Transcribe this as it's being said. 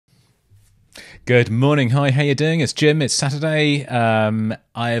Good morning. Hi, how you doing? It's Jim. It's Saturday.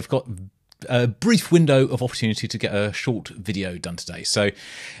 I've got a brief window of opportunity to get a short video done today, so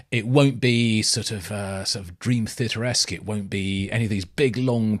it won't be sort of dream theatre-esque. It won't be any of these big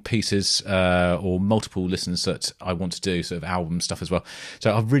long pieces or multiple listens that I want to do, sort of album stuff as well.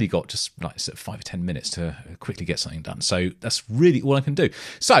 So I've really got just like sort of 5 or 10 minutes to quickly get something done. So that's really all I can do.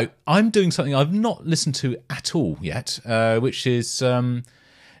 So I'm doing something I've not listened to at all yet, which is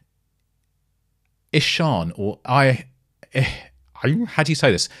Ihsahn, or how do you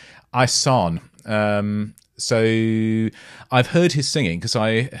say this? Ihsahn. So I've heard his singing because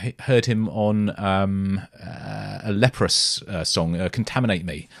I heard him on a Leprous song, "Contaminate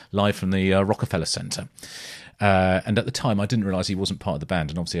Me," live from the Rockefeller Center. And at the time, I didn't realise he wasn't part of the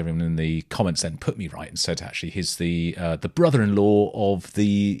band, and obviously everyone in the comments then put me right and said actually he's the brother-in-law of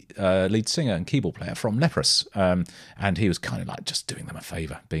the lead singer and keyboard player from Leprous, and he was kind of like just doing them a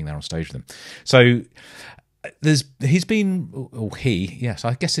favour, being there on stage with them. So he's been, or he, yes,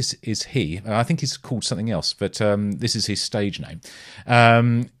 I guess this is he. I think he's called something else, but this is his stage name.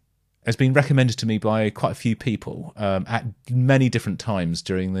 Has been recommended to me by quite a few people at many different times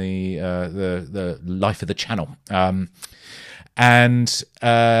during the life of the channel. And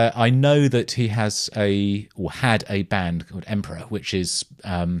I know that he has had a band called Emperor, which is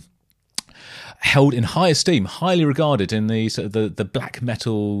held in high esteem, highly regarded in the sort of the black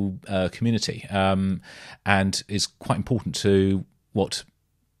metal community, and is quite important to what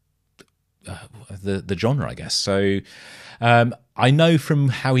the genre, I guess. So I know from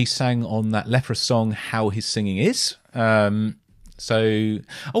how he sang on that Leprous song how his singing is. So,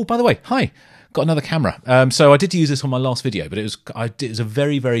 oh, by the way, hi. Got another camera. So I did use this on my last video, but it was a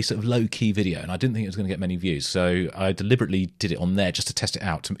very, very sort of low-key video, and I didn't think it was going to get many views. So I deliberately did it on there just to test it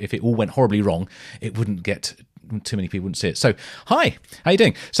out. If it all went horribly wrong, it wouldn't get too many people wouldn't see it. So, hi, how you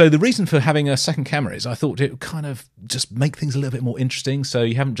doing? So the reason for having a second camera is I thought it would kind of just make things a little bit more interesting. So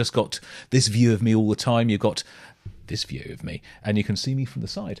you haven't just got this view of me all the time. You've got this view of me, and you can see me from the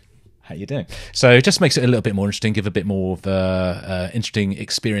side. How you doing? So it just makes it a little bit more interesting, give a bit more of a interesting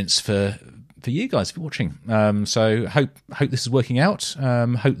experience for you guys for watching. So hope this is working out.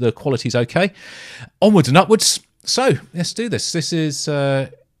 Hope the quality's okay. Onwards and upwards. So let's do this. This is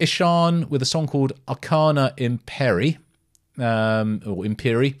Ihsahn with a song called Arcana Imperii, or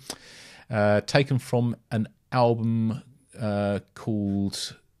Imperii, taken from an album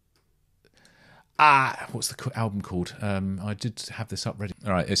called... what's the album called? I did have this up ready.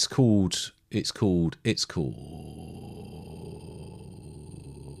 All right, it's called...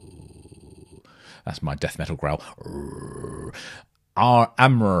 That's my death metal growl.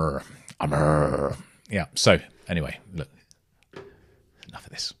 Amr. Yeah, so, anyway, look. Enough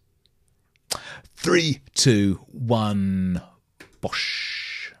of this. 3, 2, 1.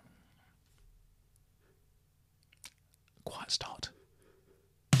 Bosh. Quiet start.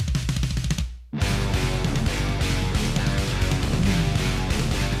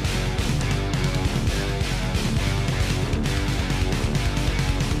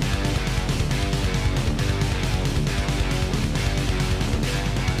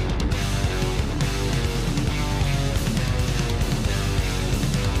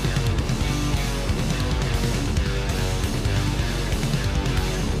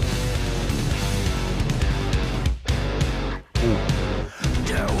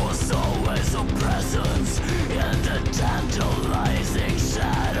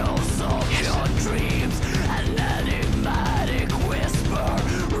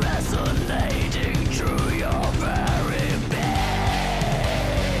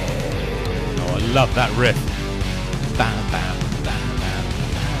 Love that riff. Bam, bam, bam, bam,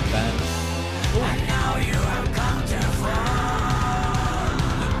 bam, bam. And now you have come too far.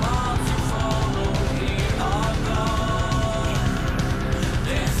 The paths you follow here are gone.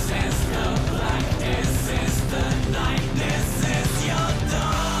 This is the black, this is the night, this is your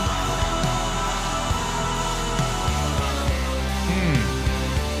dawn.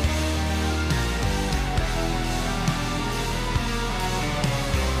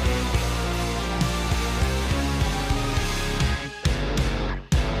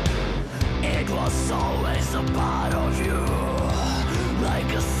 Always a part of you,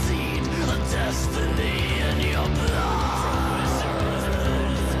 like a seed, a destiny in your blood.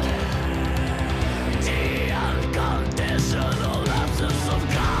 The unconditional absence of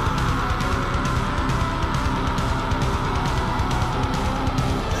God.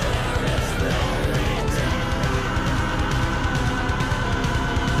 There is no return.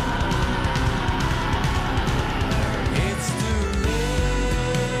 It's too late.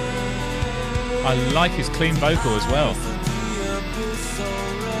 I like his clean vocal as well.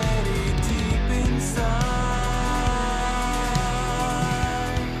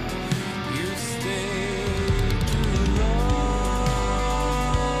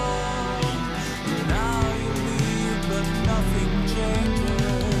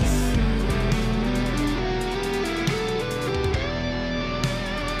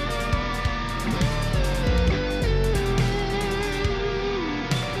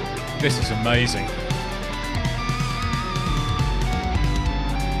 This is amazing.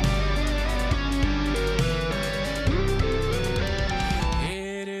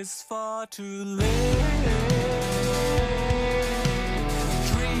 It is far too late.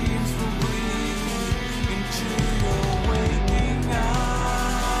 Dreams will bleed into your waking hours,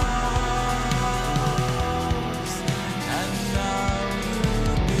 and now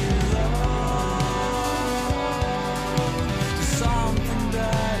you'll be lost to something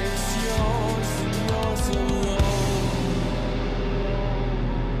that is yours and yours alone.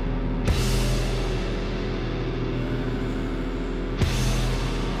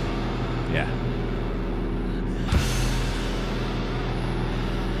 Yeah.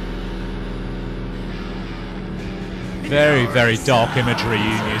 Very, very dark imagery you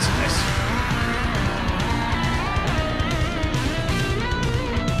use in this.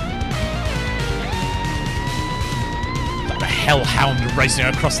 Like a hellhound racing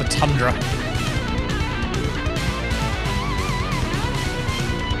across the tundra.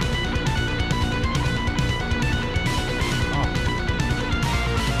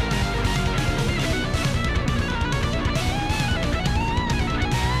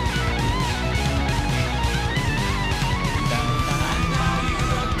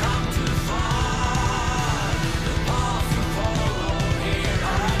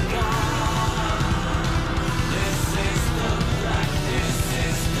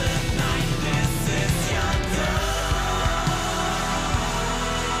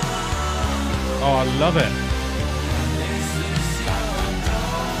 Oh, I love it.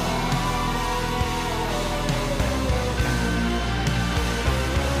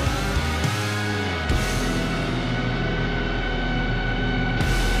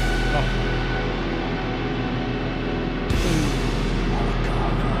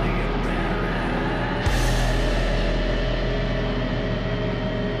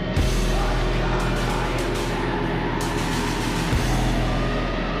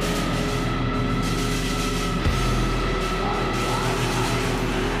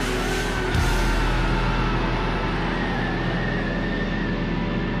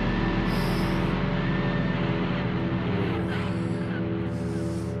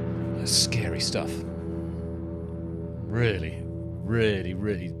 Scary stuff. Really, really,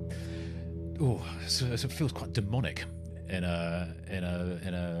 really. Oh, so it feels quite demonic in a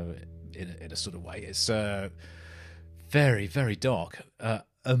sort of way. It's very, very dark.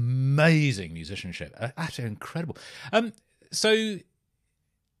 Amazing musicianship. Absolutely incredible. So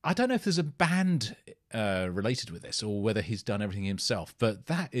I don't know if there's a band related with this or whether he's done everything himself, but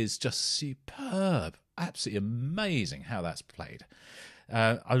that is just superb. Absolutely amazing how that's played.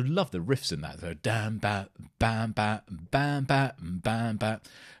 I love the riffs in that. Though, bam, bam, bam, bam, bam, bam, bam, bam,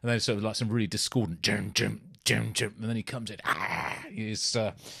 and then sort of like some really discordant jum, jum, jum, jum, and then he comes in. He's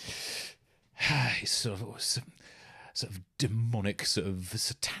sort of demonic, sort of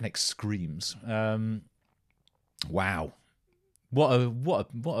satanic screams. Wow, what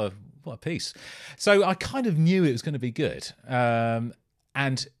a piece. So I kind of knew it was going to be good, and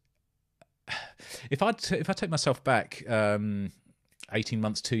if I take myself back. 18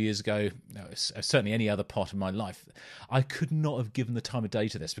 months, 2 years ago, certainly any other part of my life, I could not have given the time of day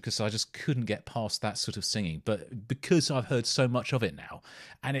to this because I just couldn't get past that sort of singing. But because I've heard so much of it now,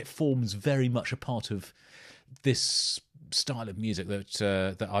 and it forms very much a part of this style of music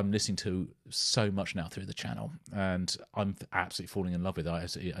that I'm listening to so much now through the channel, and I'm absolutely falling in love with it. I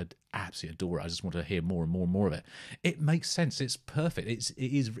absolutely adore it. I just want to hear more and more and more of it. It makes sense. It's perfect.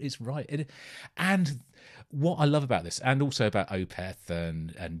 It's right. And what I love about this, and also about Opeth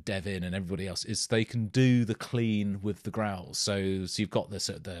and Devin and everybody else, is they can do the clean with the growls. So you've got the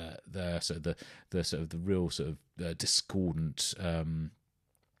sort of the real sort of discordant. I don't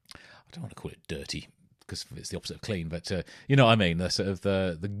want to call it dirty, because it's the opposite of clean, but you know what I mean, the sort of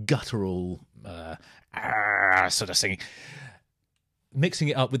the guttural sort of singing. Mixing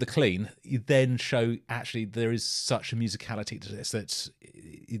it up with the clean, you then show actually there is such a musicality to this that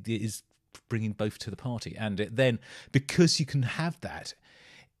it is bringing both to the party. And it then, because you can have that,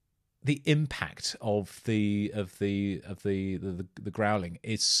 the impact of the growling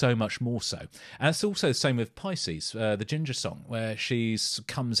is so much more so. And it's also the same with Pisces, the Ginger song, where she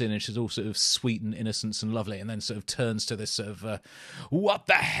comes in and she's all sort of sweet and innocent and lovely, and then sort of turns to this sort of what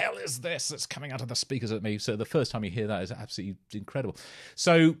the hell is this that's coming out of the speakers at me. So the first time you hear that is absolutely incredible.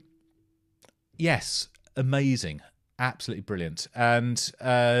 So yes, amazing, absolutely brilliant. And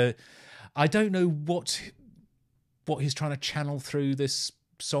I don't know what he's trying to channel through this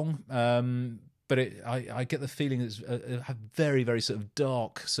song, but I get the feeling it's a very, very sort of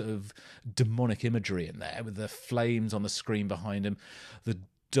dark, sort of demonic imagery in there, with the flames on the screen behind him, the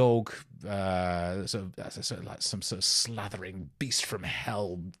dog, sort of like some sort of slathering beast from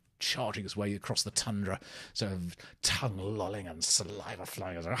hell, charging its way across the tundra, sort of tongue lolling and saliva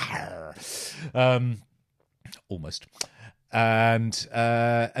flowing. Almost. And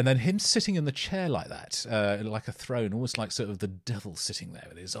then him sitting in the chair like that, like a throne, almost like sort of the devil sitting there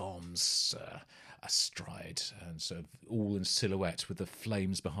with his arms astride and sort of all in silhouette with the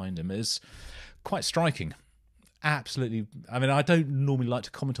flames behind him, is quite striking. Absolutely. I mean, I don't normally like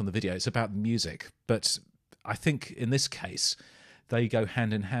to comment on the video. It's about the music, but I think in this case they go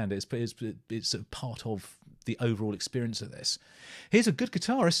hand in hand. It's sort of part of the overall experience of this. He's a good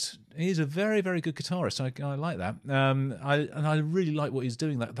guitarist. He's a very, very good guitarist. I like that. I really like what he's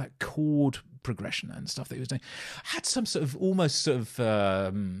doing. That chord progression and stuff that he was doing had some sort of almost sort of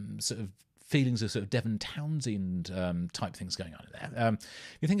feelings of sort of Devon Townsend type things going on in there.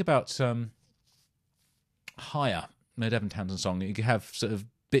 You think about Higher, a Devon Townsend song. You can have sort of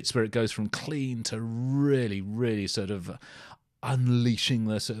bits where it goes from clean to really, really sort of unleashing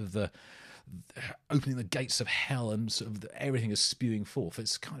the sort of the opening the gates of hell, and sort of everything is spewing forth.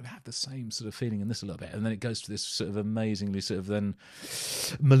 It's kind of have the same sort of feeling in this a little bit, and then it goes to this sort of amazingly sort of then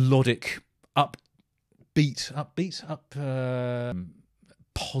melodic,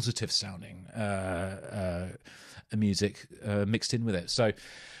 positive sounding music mixed in with it. So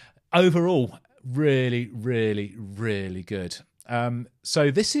overall, really, really, really good.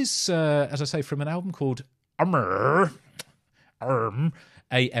 So this is, as I say, from an album called AMR.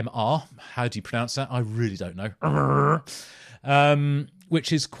 AMR. How do you pronounce that? I really don't know.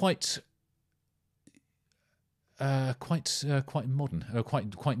 Which is quite modern, quite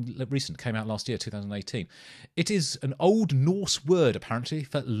recent. Came out last year, 2018. It is an Old Norse word, apparently,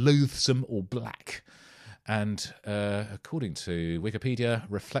 for loathsome or black, and according to Wikipedia,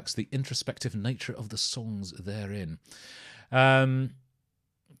 reflects the introspective nature of the songs therein.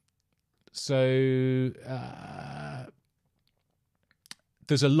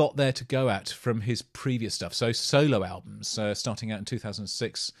 There's a lot there to go at from his previous stuff. So solo albums, starting out in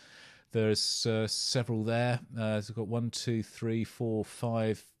 2006, there's several there. So we've got 1, 2, 3, 4,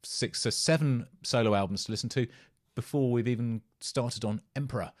 5, 6, so 7 solo albums to listen to before we've even started on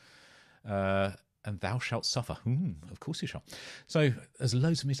Emperor. And Thou Shalt Suffer. Of course you shall. So there's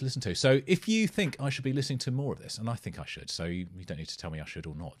loads of me to listen to. So if you think I should be listening to more of this, and I think I should, so you don't need to tell me I should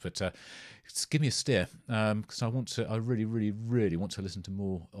or not, but just give me a steer, because I really, really, really want to listen to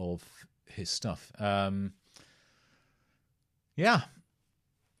more of his stuff. Yeah.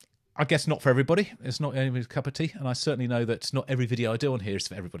 I guess not for everybody. It's not everybody's cup of tea, and I certainly know that not every video I do on here is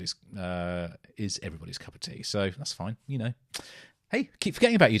for everybody's cup of tea. So that's fine, you know. Hey, keep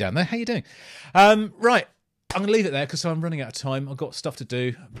forgetting about you down there. How you doing? Right, I'm going to leave it there because I'm running out of time. I've got stuff to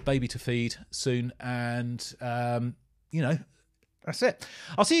do, baby to feed soon, and, that's it.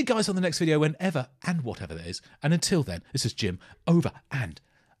 I'll see you guys on the next video whenever and whatever that is. And until then, this is Jim, over and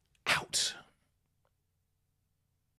out.